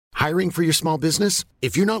Hiring for your small business?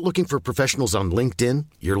 If you're not looking for professionals on LinkedIn,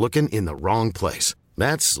 you're looking in the wrong place.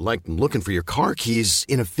 That's like looking for your car keys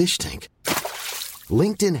in a fish tank.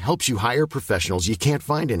 LinkedIn helps you hire professionals you can't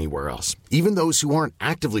find anywhere else, even those who aren't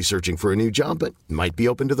actively searching for a new job but might be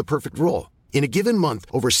open to the perfect role. In a given month,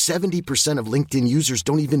 over 70% of LinkedIn users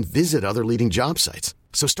don't even visit other leading job sites.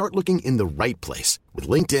 So start looking in the right place. With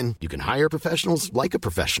LinkedIn, you can hire professionals like a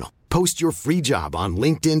professional. Post your free job on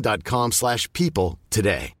linkedin.com/people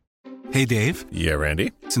today. Hey, Dave. Yeah,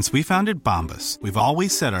 Randy. Since we founded Bombas, we've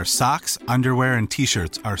always said our socks, underwear, and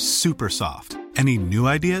T-shirts are super soft. Any new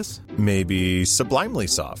ideas? Maybe sublimely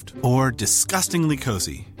soft. Or disgustingly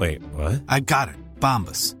cozy. Wait, what? I got it.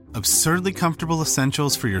 Bombas. Absurdly comfortable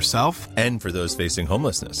essentials for yourself and for those facing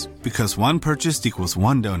homelessness. Because one purchased equals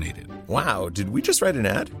one donated. Wow, did we just write an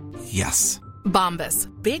ad? Yes. Bombas.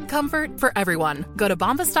 Big comfort for everyone. Go to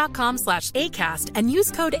bombas.com/ACAST and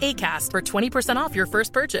use code ACAST for 20% off your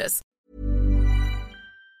first purchase.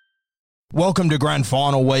 Welcome to Grand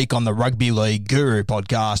Final Week on the Rugby League Guru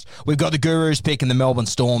podcast. We've got the Gurus picking the Melbourne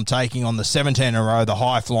Storm, taking on the 17 in a row, the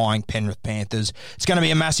high-flying Penrith Panthers. It's going to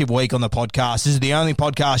be a massive week on the podcast. This is the only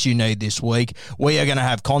podcast you need this week. We are going to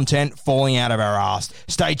have content falling out of our ass.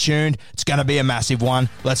 Stay tuned. It's going to be a massive one.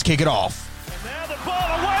 Let's kick it off. And now the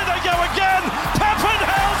ball, away they go again.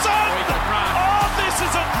 Pappenhausen! Oh, this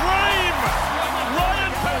is a dream!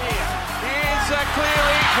 Ryan Pappenhausen. Here's a clear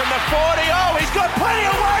lead from the 40. Oh, he's got plenty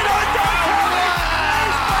of weight on Don Kelly.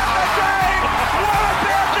 He's won the game. What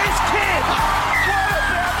about this kid? What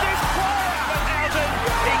about this player? Pappenhausen,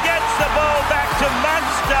 he gets the ball back to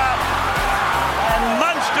Munster. And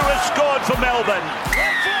Munster has scored for Melbourne.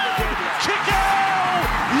 Kickout!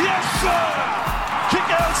 Yes, sir!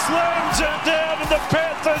 Kickout slams it down and the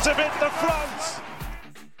Panthers have hit the front.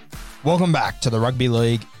 Welcome back to the Rugby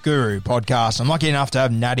League Guru podcast. I'm lucky enough to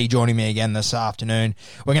have Natty joining me again this afternoon.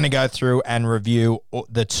 We're going to go through and review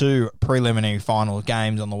the two preliminary final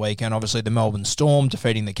games on the weekend. Obviously, the Melbourne Storm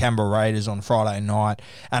defeating the Canberra Raiders on Friday night,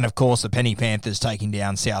 and of course, the Penny Panthers taking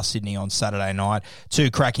down South Sydney on Saturday night. Two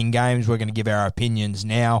cracking games. We're going to give our opinions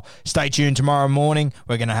now. Stay tuned tomorrow morning.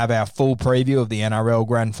 We're going to have our full preview of the NRL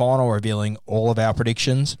Grand Final, revealing all of our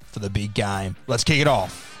predictions for the big game. Let's kick it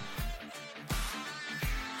off.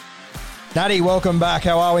 Natty, welcome back.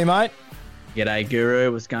 How are we, mate? G'day,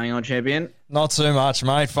 Guru. What's going on, champion? Not too much,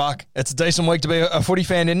 mate. Fuck. It's a decent week to be a footy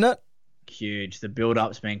fan, isn't it? Huge. The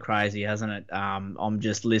build-up's been crazy, hasn't it? I'm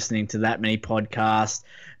just listening to that many podcasts,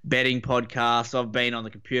 betting podcasts. I've been on the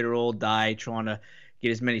computer all day trying to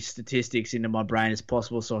get as many statistics into my brain as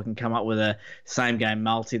possible so I can come up with a same-game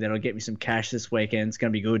multi that'll get me some cash this weekend. It's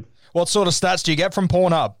going to be good. What sort of stats do you get from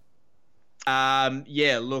Pornhub?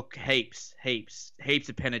 Yeah, look, heaps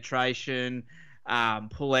of penetration,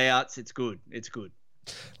 pull-outs. It's good.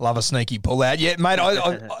 Love a sneaky pull-out. Yeah, mate, I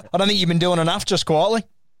don't think you've been doing enough just quietly.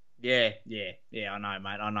 Yeah, I know,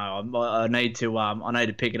 mate. I know. I need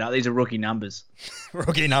to pick it up. These are rookie numbers.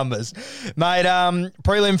 Mate.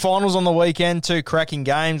 Prelim finals on the weekend, two cracking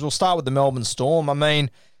games. We'll start with the Melbourne Storm. I mean,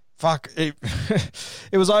 fuck, it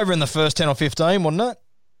was over in the first 10 or 15, wasn't it?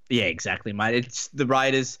 Yeah, exactly, mate. It's the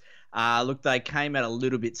Raiders. Look, they came out a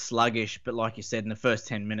little bit sluggish, but like you said, in the first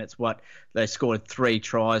 10 minutes, they scored 3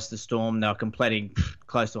 tries to Storm. They were completing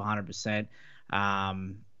close to 100%,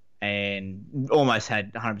 and almost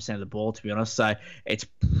had 100% of the ball, to be honest. So it's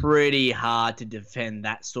pretty hard to defend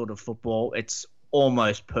that sort of football. It's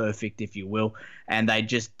almost perfect, if you will, and they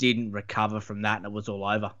just didn't recover from that, and it was all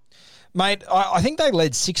over. Mate, I think they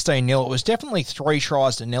led 16-0. It was definitely 3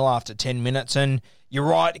 tries to nil after 10 minutes, and you're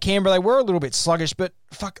right, Canberra, they were a little bit sluggish, but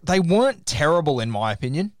fuck, they weren't terrible in my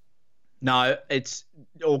opinion. No, it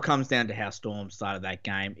all comes down to how Storm started that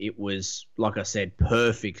game. It was, like I said,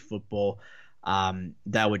 perfect football.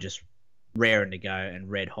 They were just raring to go and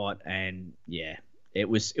red hot, and yeah, it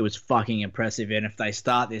was fucking impressive. And if they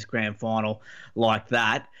start this grand final like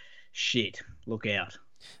that, shit, look out.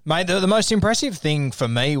 Mate, the most impressive thing for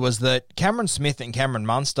me was that Cameron Smith and Cameron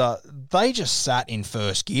Munster, they just sat in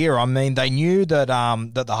first gear. I mean, they knew that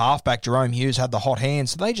that the halfback, Jerome Hughes, had the hot hand,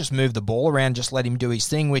 so they just moved the ball around, just let him do his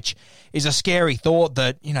thing, which is a scary thought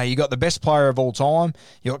that, you know, you got the best player of all time,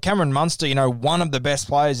 you got Cameron Munster, you know, one of the best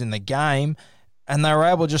players in the game, and they were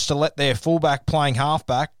able just to let their fullback playing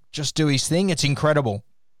halfback just do his thing. It's incredible.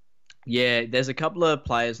 Yeah, there's a couple of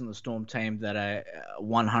players on the Storm team that are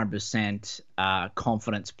 100%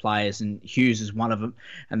 confidence players, and Hughes is one of them.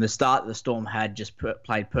 And the start the Storm had just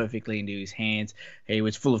played perfectly into his hands. He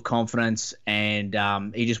was full of confidence, and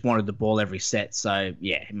he just wanted the ball every set. So,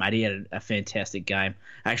 yeah, mate, he had a fantastic game.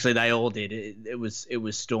 Actually, they all did. It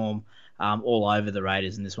was Storm all over the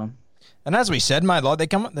Raiders in this one. And as we said, mate, like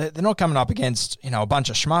they're not coming up against a bunch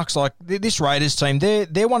of schmucks. Like this Raiders team,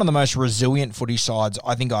 they're one of the most resilient footy sides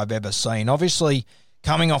I think I've ever seen. Obviously,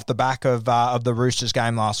 coming off the back of the Roosters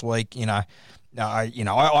game last week, I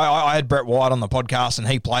had Brett White on the podcast and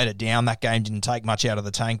he played it down. That game didn't take much out of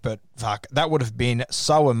the tank, but fuck, that would have been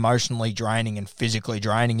so emotionally draining and physically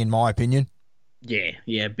draining, in my opinion.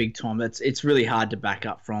 Yeah, big time. It's really hard to back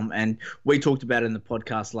up from. And we talked about it in the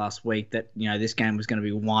podcast last week that, this game was going to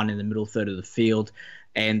be won in the middle third of the field.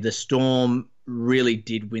 And the Storm really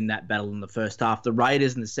did win that battle in the first half. The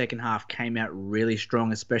Raiders in the second half came out really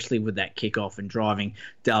strong, especially with that kickoff and driving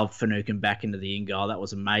Dale Finucane back into the in-goal. That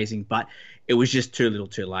was amazing. But it was just too little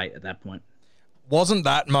too late at that point. Wasn't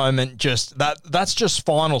that moment just that's just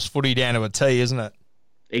finals footy down to a T, isn't it?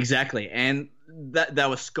 Exactly. And they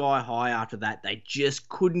were sky high after that. They just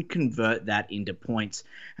couldn't convert that into points.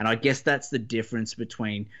 And I guess that's the difference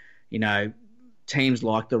between, teams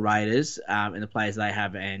like the Raiders and the players they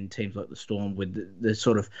have and teams like the Storm with the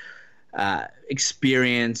sort of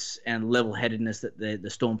experience and level-headedness that the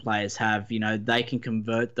Storm players have. They can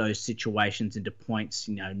convert those situations into points,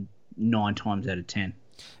 9 times out of 10.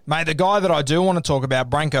 Mate, the guy that I do want to talk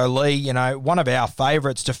about, Branko Lee, one of our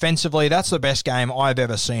favourites defensively. That's the best game I've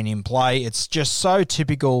ever seen him play. It's just so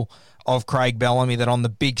typical of Craig Bellamy that on the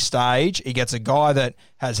big stage, he gets a guy that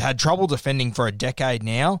has had trouble defending for a decade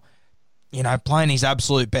now, playing his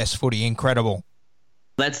absolute best footy. Incredible.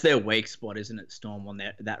 That's their weak spot, isn't it, Storm, on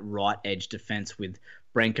that right edge defence with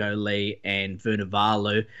Branko Lee and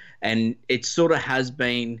Vunivalu. And it sort of has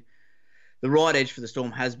been... The right edge for the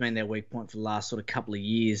Storm has been their weak point for the last sort of couple of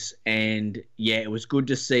years. And, yeah, it was good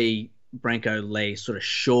to see Branko Lee sort of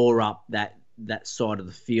shore up that side of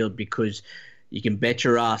the field, because you can bet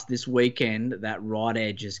your ass this weekend that right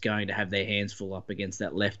edge is going to have their hands full up against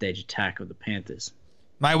that left edge attack of the Panthers.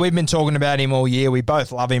 Mate, we've been talking about him all year. We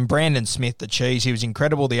both love him. Brandon Smith, the cheese, he was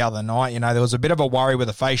incredible the other night. There was a bit of a worry with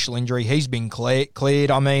a facial injury. He's been cleared.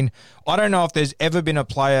 I mean, I don't know if there's ever been a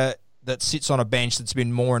player that sits on a bench that's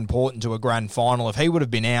been more important to a grand final. If he would have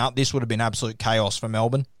been out, this would have been absolute chaos for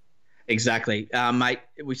Melbourne. Exactly. Mate,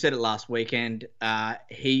 we said it last weekend.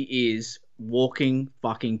 He is walking,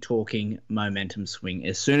 fucking talking momentum swing.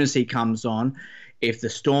 As soon as he comes on, if the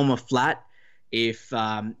Storm are flat, if,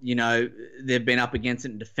 they've been up against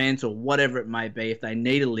it in defence or whatever it may be, if they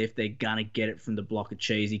need a lift, they're going to get it from the block of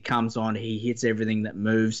cheese. He comes on, he hits everything that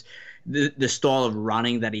moves. The style of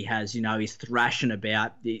running that he has, he's thrashing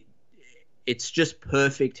about. It's just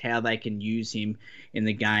perfect how they can use him in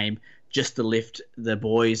the game just to lift the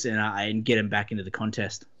boys and get them back into the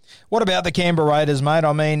contest. What about the Canberra Raiders, mate?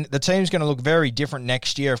 I mean, the team's going to look very different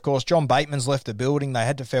next year. Of course, John Bateman's left the building. They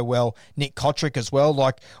had to farewell Nick Kotrick as well.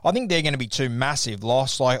 I think they're going to be two massive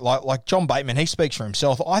loss. Like John Bateman, he speaks for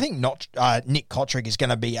himself. I think Nick Kotrick is going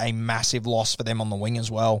to be a massive loss for them on the wing as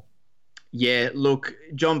well. Yeah, look,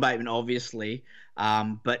 John Bateman, obviously,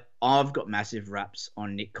 but I've got massive raps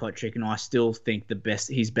on Nick Kotrick, and I still think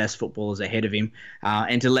his best football is ahead of him.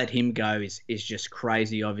 And to let him go is just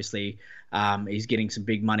crazy. Obviously, he's getting some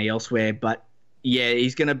big money elsewhere, but yeah,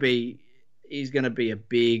 he's going to be a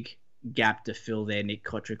big gap to fill there, Nick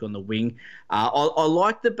Kotrick on the wing. I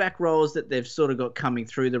like the back rows that they've sort of got coming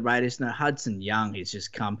through the Raiders. Now, Hudson Young has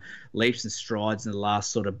just come leaps and strides in the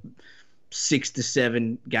last sort of 6 to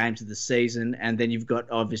 7 games of the season, and then you've got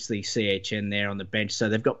obviously CHN there on the bench, so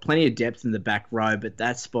they've got plenty of depth in the back row, but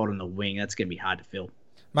that spot on the wing, that's going to be hard to fill.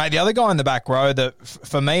 Mate, the other guy in the back row that,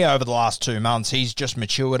 for me, over the last 2 months, he's just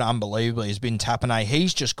matured unbelievably, has been Tapine.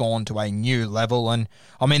 He's just gone to a new level, and,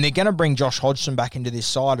 I mean, they're going to bring Josh Hodgson back into this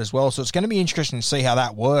side as well, so it's going to be interesting to see how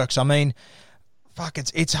that works. I mean, fuck,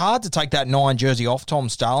 it's hard to take that 9 jersey off Tom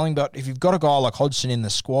Starling, but if you've got a guy like Hodgson in the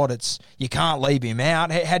squad, you can't leave him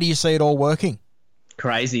out. How do you see it all working?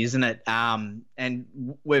 Crazy, isn't it? And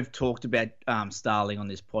we've talked about Starling on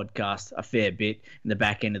this podcast a fair bit in the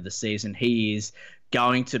back end of the season. He is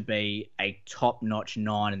going to be a top-notch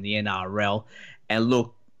 9 in the NRL. And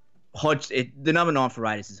look, the number 9 for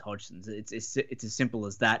Raiders is Hodgson. It's as simple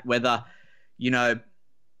as that. Whether,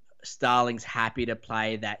 Starling's happy to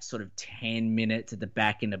play that sort of 10 minutes at the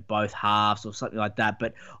back end of both halves or something like that.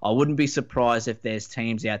 But I wouldn't be surprised if there's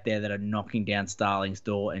teams out there that are knocking down Starling's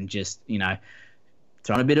door and just,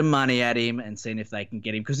 throwing a bit of money at him and seeing if they can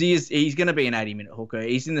get him. Because he's going to be an 80-minute hooker.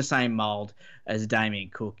 He's in the same mould as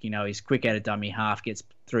Damien Cook. He's quick out of dummy half, gets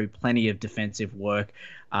through plenty of defensive work.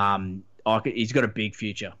 He's got a big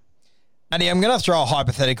future. Andy, I'm going to throw a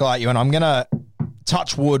hypothetical at you, and I'm going to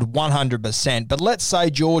touch wood 100%, but let's say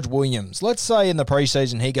George Williams, let's say in the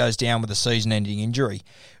preseason he goes down with a season-ending injury.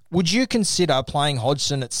 Would you consider playing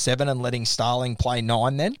Hodgson at 7 and letting Starling play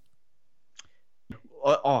 9 then?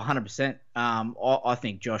 100%. I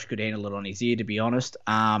think Josh could handle it on his ear, to be honest.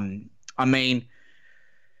 I mean,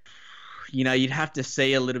 you know, you'd have to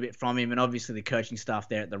see a little bit from him, and obviously the coaching staff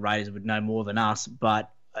there at the Raiders would know more than us, but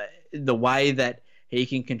the way that he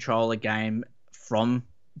can control a game from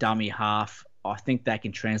dummy half, I think that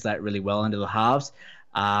can translate really well into the halves.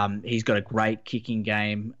 He's got a great kicking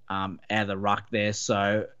game out of the ruck there.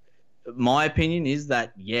 So my opinion is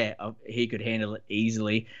that, yeah, he could handle it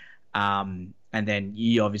easily. And then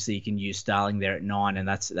you can use Starling there at 9, and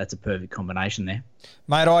that's a perfect combination there.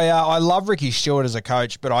 Mate, I love Ricky Stewart as a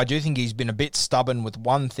coach, but I do think he's been a bit stubborn with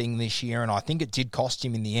one thing this year, and I think it did cost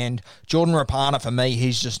him in the end. Jordan Rapana, for me,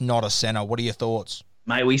 he's just not a centre. What are your thoughts?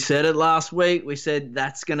 Mate, we said it last week. We said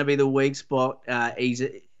that's going to be the weak spot. He's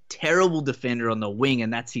a terrible defender on the wing,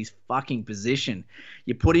 and that's his fucking position.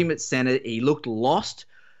 You put him at centre, he looked lost.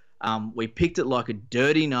 We picked it like a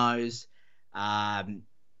dirty nose.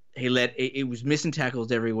 He was missing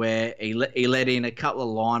tackles everywhere. He let in a couple of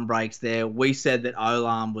line breaks there. We said that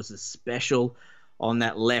Olam was a special on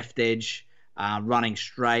that left edge, running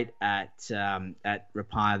straight at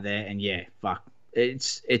Rapana there. And yeah, fuck,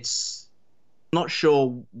 it's not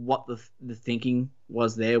sure what the thinking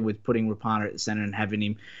was there with putting Rapana at the center and having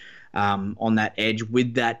him on that edge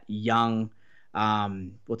with that young,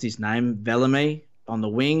 what's his name, Bellamy on the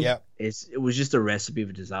wing. Yep. It was just a recipe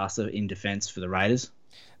for disaster in defence for the Raiders.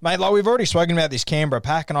 Mate, like we've already spoken about this Canberra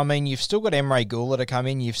pack, and I mean, you've still got Emre Gula to come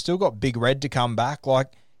in. You've still got Big Red to come back. Like,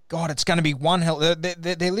 God, it's going to be one hell.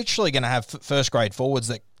 They're literally going to have first-grade forwards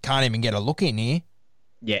that can't even get a look in here.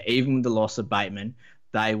 Yeah, even with the loss of Bateman,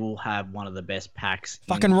 they will have one of the best packs.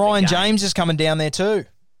 Fucking Ryan James is coming down there too.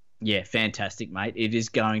 Yeah, fantastic, mate. It is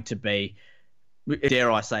going to be,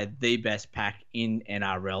 dare I say, the best pack in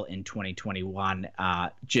NRL in 2021.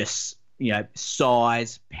 Just, you know,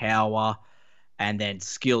 size, power, and then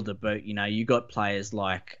skill to boot. You know, you got players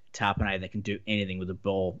like Tapane that can do anything with the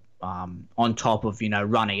ball, on top of, you know,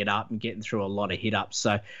 running it up and getting through a lot of hit-ups.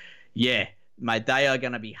 So, yeah, mate, they are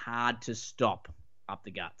going to be hard to stop up the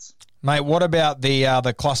guts. Mate, what about the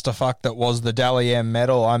clusterfuck that was the Dally M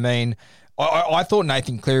medal? I mean, I thought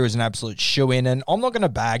Nathan Cleary was an absolute shoo-in, and I'm not going to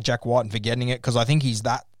bag Jack Whiten for getting it because I think he's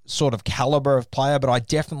that sort of calibre of player, but I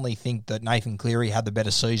definitely think that Nathan Cleary had the better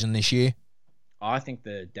season this year. I think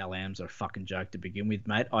the Dallams are a fucking joke to begin with,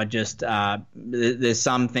 mate. I just, there's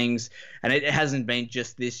some things, and it hasn't been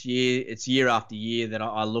just this year. It's year after year that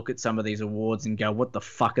I look at some of these awards and go, what the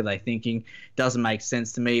fuck are they thinking? Doesn't make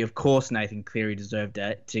sense to me. Of course, Nathan Cleary deserved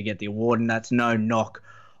to get the award, and that's no knock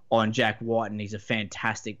on Jack Whiten. He's a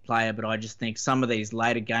fantastic player, but I just think some of these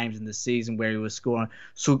later games in the season where he was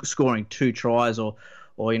scoring 2 tries or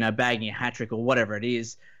you know, bagging a hat-trick or whatever it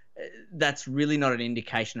is, that's really not an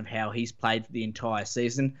indication of how he's played for the entire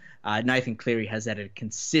season. Nathan Cleary has had a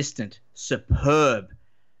consistent, superb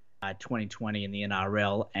 2020 in the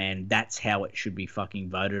NRL, and that's how it should be fucking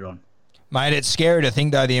voted on. Mate, it's scary to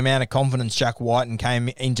think, though, the amount of confidence Jack Whiten came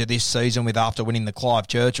into this season with after winning the Clive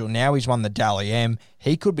Churchill. Now he's won the Dally M.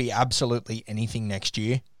 He could be absolutely anything next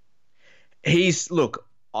year. Look,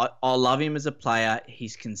 I love him as a player.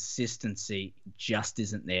 His consistency just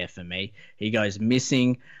isn't there for me. He goes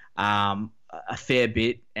missing a fair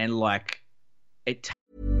bit, and like it.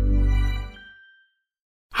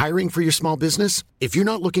 Hiring for your small business? If you're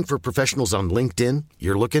not looking for professionals on LinkedIn,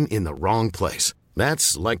 you're looking in the wrong place.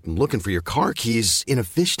 That's like looking for your car keys in a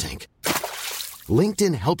fish tank.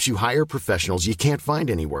 LinkedIn helps you hire professionals you can't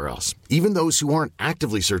find anywhere else, even those who aren't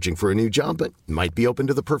actively searching for a new job but might be open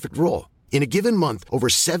to the perfect role. In a given month, over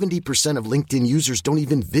 70% of LinkedIn users don't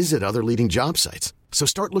even visit other leading job sites. So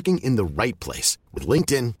start looking in the right place. With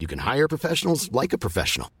LinkedIn, you can hire professionals like a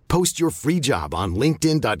professional. Post your free job on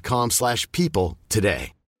linkedin.com/people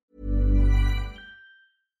today.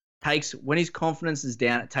 When his confidence is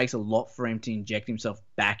down, it takes a lot for him to inject himself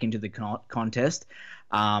back into the contest.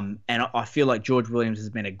 And I feel like George Williams has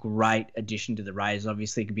been a great addition to the Raiders,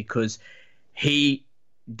 obviously, because he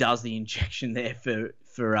does the injection there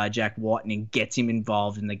for Jack Whiten and gets him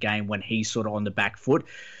involved in the game when he's sort of on the back foot.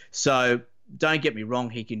 So don't get me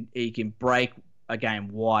wrong, he can break a game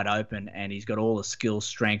wide open, and he's got all the skill,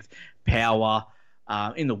 strength, power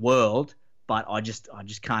in the world. But I just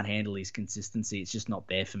can't handle his consistency. It's just not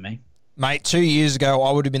there for me. Mate, 2 years ago,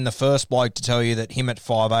 I would have been the first bloke to tell you that him at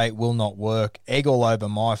 5'8" will not work. Egg all over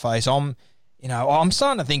my face. I'm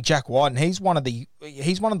starting to think Jack Whiten, he's one of the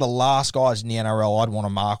last guys in the NRL I'd want to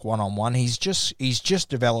mark one-on-one. He's just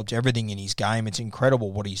developed everything in his game. It's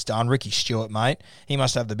incredible what he's done. Ricky Stewart, mate, he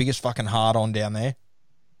must have the biggest fucking heart on down there.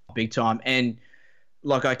 Big time. And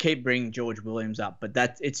like, I keep bringing George Williams up, but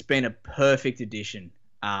it's been a perfect addition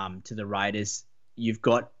to the Raiders. You've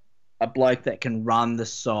got a bloke that can run the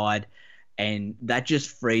side, and that just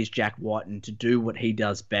frees Jack Wighton to do what he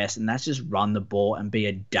does best, and that's just run the ball and be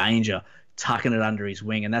a danger, tucking it under his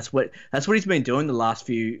wing. And that's what he's been doing the last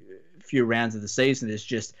few rounds of the season, is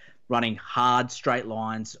just running hard, straight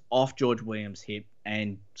lines off George Williams' hip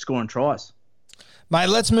and scoring tries. Mate,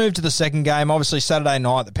 let's move to the second game. Obviously, Saturday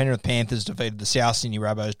night, the Penrith Panthers defeated the South Sydney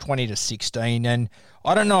Rabbitohs 20-16. And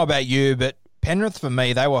I don't know about you, but Penrith, for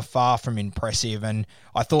me, they were far from impressive. And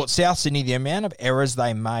I thought South Sydney, the amount of errors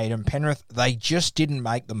they made, and Penrith, they just didn't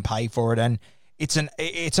make them pay for it. And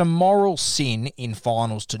it's a moral sin in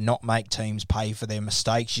finals to not make teams pay for their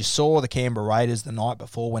mistakes. You saw the Canberra Raiders the night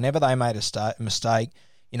before. Whenever they made a mistake,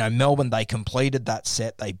 Melbourne, they completed that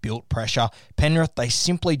set. They built pressure. Penrith, they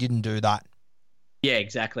simply didn't do that. Yeah,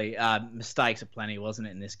 exactly. Mistakes aplenty, wasn't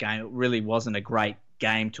it, in this game? It really wasn't a great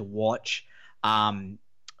game to watch.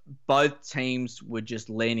 Both teams were just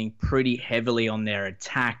leaning pretty heavily on their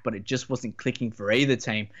attack, but it just wasn't clicking for either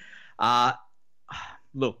team.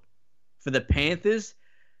 Look, for the Panthers,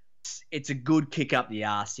 it's a good kick up the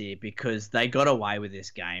arse here because they got away with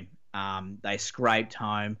this game. They scraped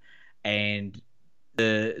home, and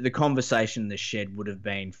the conversation in the shed would have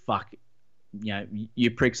been, fuck,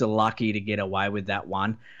 you pricks are lucky to get away with that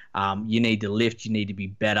one. You need to lift. You need to be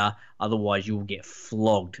better. Otherwise, you will get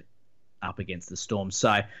flogged up against the Storm.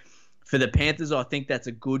 So for the Panthers, I think that's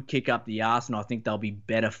a good kick up the arse, and I think they'll be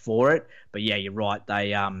better for it. But yeah, you're right.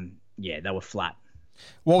 They were flat.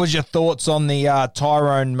 What was your thoughts on the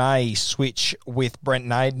Tyrone May switch with Brent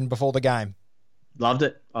Naden before the game? Loved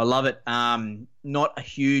it. I love it. Not a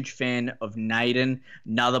huge fan of Naden,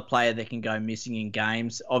 another player that can go missing in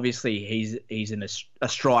games. Obviously, he's a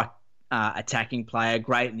strike attacking player,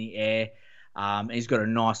 great in the air. He's got a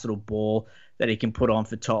nice little ball that he can put on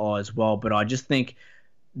for To'o as well. But I just think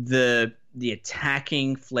the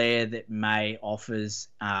attacking flair that May offers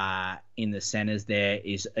in the centres there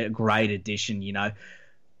is a great addition.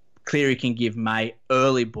 Cleary can give May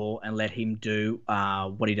early ball and let him do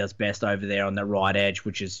what he does best over there on the right edge,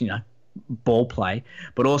 which is, ball play.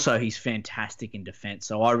 But also he's fantastic in defence.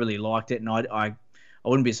 So I really liked it, and I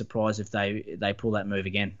wouldn't be surprised if they pull that move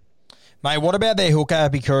again. Mate, what about their hooker,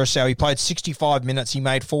 Api Koroisau? He played 65 minutes. He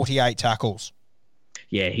made 48 tackles.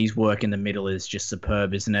 Yeah, his work in the middle is just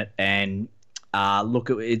superb, isn't it? And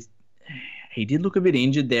he did look a bit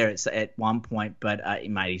injured there at one point, but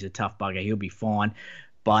mate, he's a tough bugger. He'll be fine.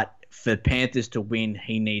 But for Panthers to win,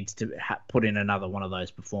 he needs to put in another one of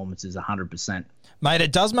those performances, 100%. Mate,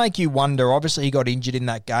 it does make you wonder. Obviously, he got injured in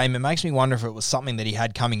that game. It makes me wonder if it was something that he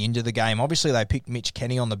had coming into the game. Obviously, they picked Mitch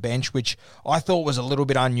Kenny on the bench, which I thought was a little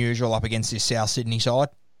bit unusual up against this South Sydney side.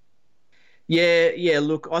 Yeah.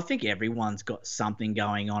 Look, I think everyone's got something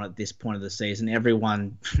going on at this point of the season.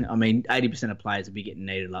 80% of players will be getting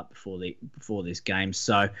needed up before this game.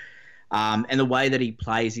 So, and the way that he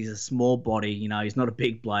plays, he's a small body. He's not a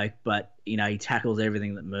big bloke, but he tackles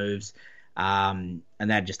everything that moves. And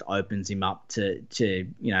that just opens him up to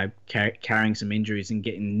carrying some injuries and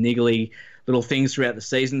getting niggly little things throughout the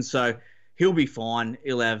season. So he'll be fine.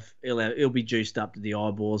 He'll be juiced up to the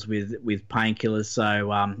eyeballs with painkillers.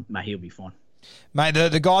 So he'll be fine. Mate,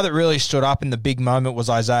 the guy that really stood up in the big moment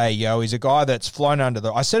was Isaiah Yeo. He's a guy that's flown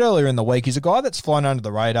I said earlier in the week, he's a guy that's flown under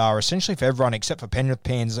the radar essentially for everyone except for Penrith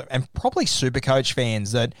fans and probably Supercoach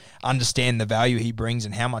fans that understand the value he brings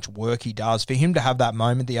and how much work he does. For him to have that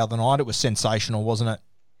moment the other night, it was sensational, wasn't it?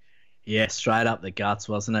 Yeah, straight up the guts,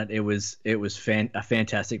 wasn't it? It was a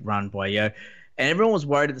fantastic run by Yeo. And everyone was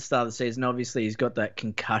worried at the start of the season. Obviously, he's got that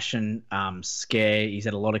concussion scare. He's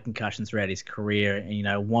had a lot of concussions throughout his career,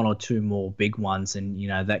 and, one or two more big ones. And,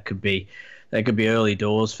 that could be early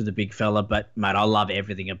doors for the big fella. But, mate, I love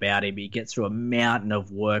everything about him. He gets through a mountain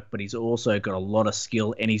of work, but he's also got a lot of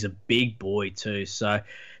skill, and he's a big boy too. So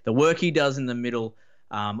the work he does in the middle,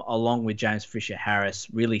 along with James Fisher-Harris,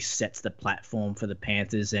 really sets the platform for the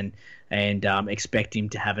Panthers and expect him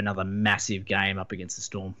to have another massive game up against the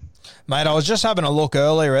Storm. Mate, I was just having a look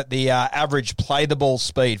earlier at the average play-the-ball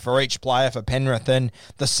speed for each player for Penrith, and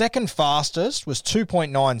the second fastest was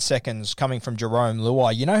 2.9 seconds coming from Jerome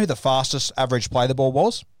Luai. You know who the fastest average play-the-ball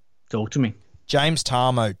was? Talk to me. James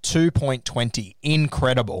Tarmo, 2.20.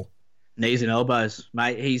 Incredible. Knees and elbows.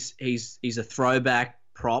 Mate, he's a throwback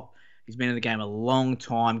prop. He's been in the game a long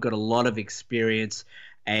time, got a lot of experience,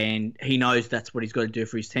 and he knows that's what he's got to do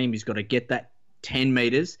for his team. He's got to get that 10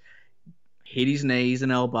 metres, hit his knees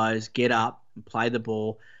and elbows, get up and play the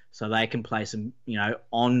ball so they can play some,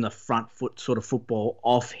 on the front foot sort of football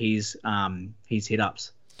off his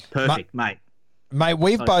hit-ups. Perfect, mate. Mate,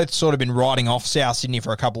 we've both sort of been riding off South Sydney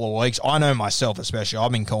for a couple of weeks. I know myself especially.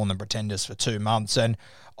 I've been calling them pretenders for 2 months, and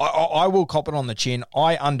I will cop it on the chin.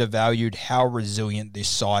 I undervalued how resilient this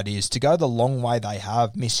side is. To go the long way they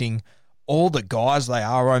have, missing all the guys they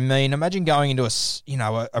are. I mean, imagine going into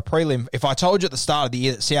a prelim. If I told you at the start of the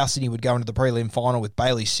year that South Sydney would go into the prelim final with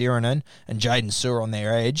Bailey Sirinen and Jaden Sewer on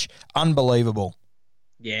their edge, unbelievable.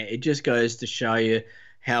 Yeah, it just goes to show you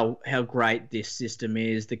how great this system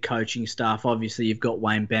is, the coaching staff. Obviously, you've got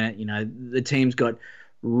Wayne Bennett. You know, the team's got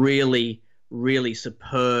really, really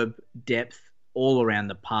superb depth all around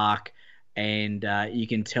the park, and you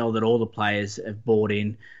can tell that all the players have bought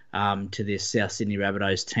in to this South Sydney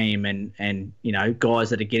Rabbitohs team, and you know,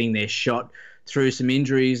 guys that are getting their shot through some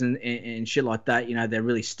injuries and shit like that. You know, they're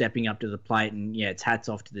really stepping up to the plate, and yeah, it's hats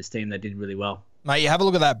off to this team. They did really well. Mate, you have a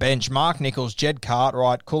look at that bench. Mark Nichols, Jed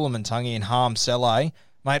Cartwright, Kulamantangi, and Harm Saleh.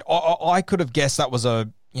 Mate, I could have guessed that was a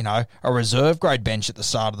reserve grade bench at the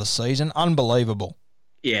start of the season. Unbelievable.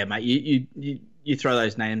 Yeah, mate. You throw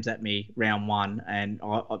those names at me round one, and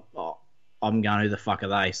I'm going, who the fuck are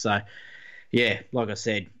they? So, yeah, like I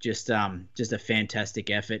said, just a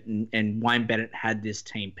fantastic effort, and Wayne Bennett had this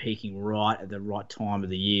team peaking right at the right time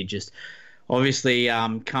of the year. Just obviously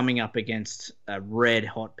coming up against a red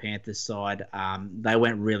hot Panthers side, they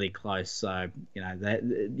went really close. So, you know,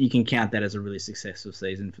 you can count that as a really successful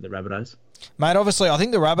season for the Rabbitohs. Mate, obviously, I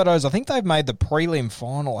think the Rabbitohs, they've made the prelim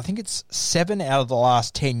final. I think it's 7 out of the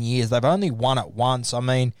last 10 years. They've only won it once. I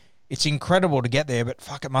mean, it's incredible to get there, but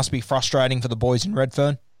fuck, it must be frustrating for the boys in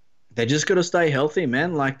Redfern. They just got to stay healthy,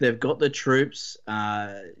 man. Like, they've got the troops.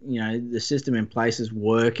 The system in place is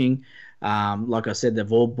working. Like I said,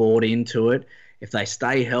 they've all bought into it. If they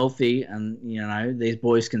stay healthy and, you know, these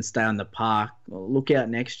boys can stay on the park, well, look out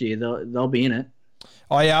next year. They'll be in it.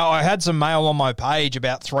 I had some mail on my page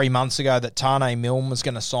about 3 months ago that Tane Milne was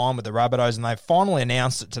going to sign with the Rabbitohs, and they finally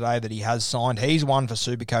announced it today that he has signed. He's one for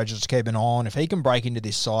Supercoaches to keep an eye on. If he can break into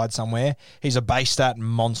this side somewhere, he's a base stat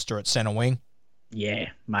monster at centre wing. Yeah,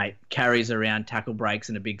 mate. Carries around tackle breaks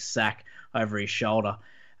and a big sack over his shoulder.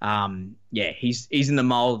 He's in the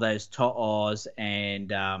mold of those To'os and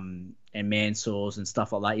Mansours and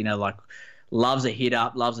stuff like that. You know, like, loves a hit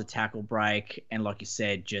up, loves a tackle break, and like you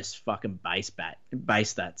said, just fucking base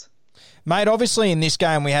stats. Mate, obviously in this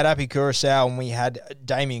game we had Api Curacao and we had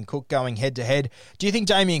Damien Cook going head to head. Do you think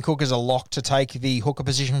Damien Cook is a lock to take the hooker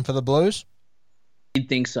position for the Blues? You'd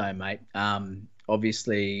think so, mate.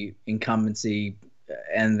 Obviously incumbency,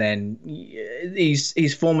 and then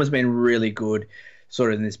his form has been really good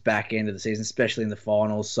sort of in this back end of the season, especially in the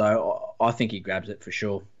finals. So I think he grabs it for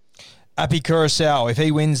sure. Api Curacao, if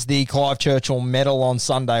he wins the Clive Churchill medal on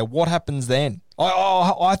Sunday, what happens then?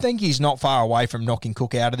 I think he's not far away from knocking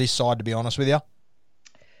Cook out of this side, to be honest with you.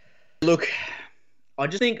 Look, I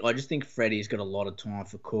just think Freddie's got a lot of time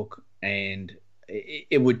for Cook, and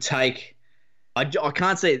it would take. I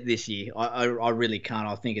can't say it this year. I really can't.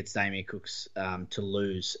 I think it's Damien Cook's to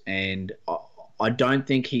lose, and I don't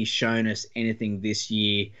think he's shown us anything this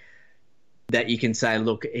year that you can say,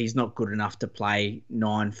 look, he's not good enough to play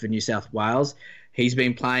 9 for New South Wales. He's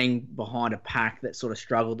been playing behind a pack that sort of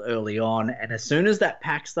struggled early on, and as soon as that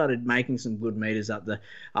pack started making some good meters up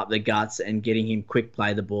the guts and getting him quick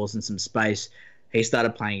play the balls in some space, he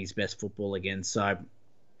started playing his best football again. So,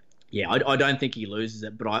 yeah, I don't think he loses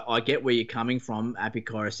it, but I get where you're coming from. Api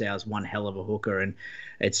Curacao is one hell of a hooker, and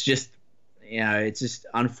it's just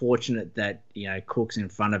unfortunate that, you know, Cook's in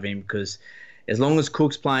front of him, because as long as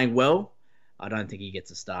Cook's playing well, I don't think he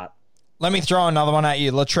gets a start. Let me throw another one at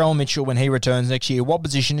you. Latrell Mitchell, when he returns next year, what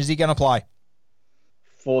position is he going to play?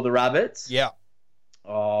 For the Rabbits? Yeah.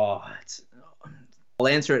 I'll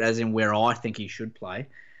answer it as in where I think he should play,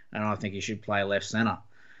 and I think he should play left centre.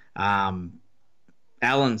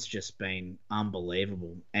 Allen's just been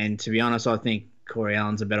unbelievable. And to be honest, I think Corey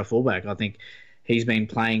Allen's a better fullback. I think he's been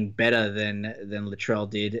playing better than Latrell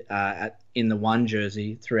did in the one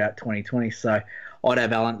jersey throughout 2020. So I'd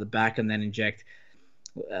have Allen at the back and then inject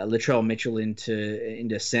Latrell Mitchell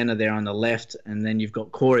into centre there on the left, and then you've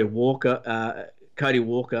got Cody Walker,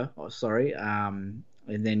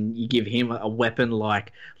 and then you give him a weapon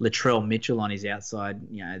like Latrell Mitchell on his outside.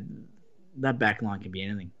 You know, that back line can be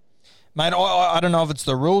anything. Mate, I don't know if it's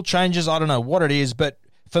the rule changes, I don't know what it is, but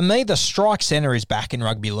for me, the strike centre is back in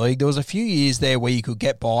rugby league. There was a few years there where you could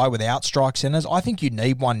get by without strike centres. I think you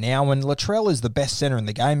need one now, and Latrell is the best centre in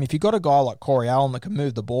the game. If you've got a guy like Corey Allen that can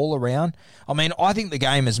move the ball around, I mean, I think the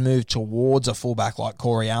game has moved towards a fullback like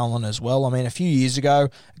Corey Allen as well. I mean, a few years ago,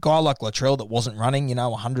 a guy like Latrell that wasn't running,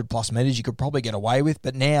 100-plus metres, you could probably get away with,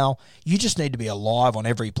 but now you just need to be alive on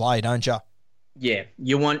every play, don't you? Yeah,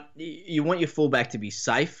 you want your fullback to be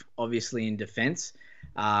safe, obviously in defence,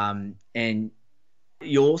 and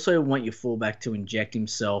you also want your fullback to inject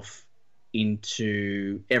himself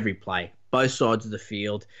into every play, both sides of the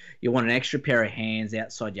field. You want an extra pair of hands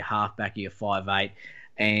outside your halfback, your 5'8",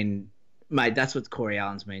 and mate, that's what Corey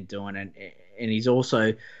Allen's been doing, and he's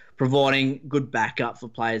also providing good backup for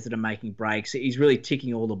players that are making breaks. He's really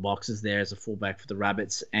ticking all the boxes there as a fullback for the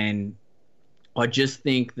Rabbits, and I just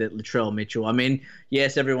think that Latrell Mitchell, I mean,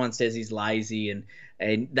 yes, everyone says he's lazy,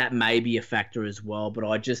 and that may be a factor as well, but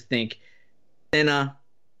I just think center,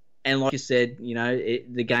 and like you said, you know,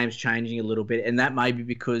 the game's changing a little bit, and that may be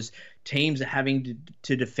because teams are having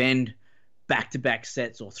to defend back-to-back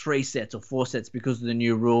sets or 3 sets or 4 sets because of the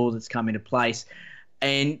new rule that's come into place,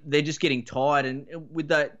 and they're just getting tired, and with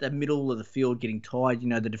the middle of the field getting tired, you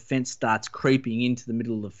know, the defense starts creeping into the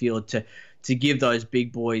middle of the field to give those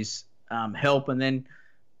big boys help, and then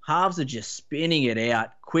halves are just spinning it out,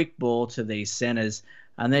 quick ball to these centers,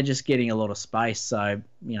 and they're just getting a lot of space. So,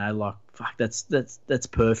 you know, like, fuck, that's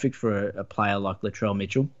perfect for a player like Latrell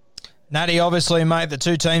Mitchell. Natty, obviously, mate, the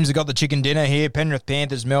two teams have got the chicken dinner here. Penrith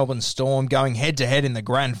Panthers, Melbourne Storm, going head-to-head in the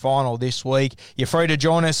grand final this week. You're free to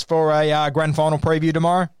join us for a grand final preview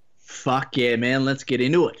tomorrow? Fuck yeah, man. Let's get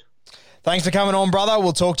into it. Thanks for coming on, brother.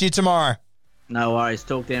 We'll talk to you tomorrow. No worries.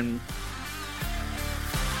 Talk then.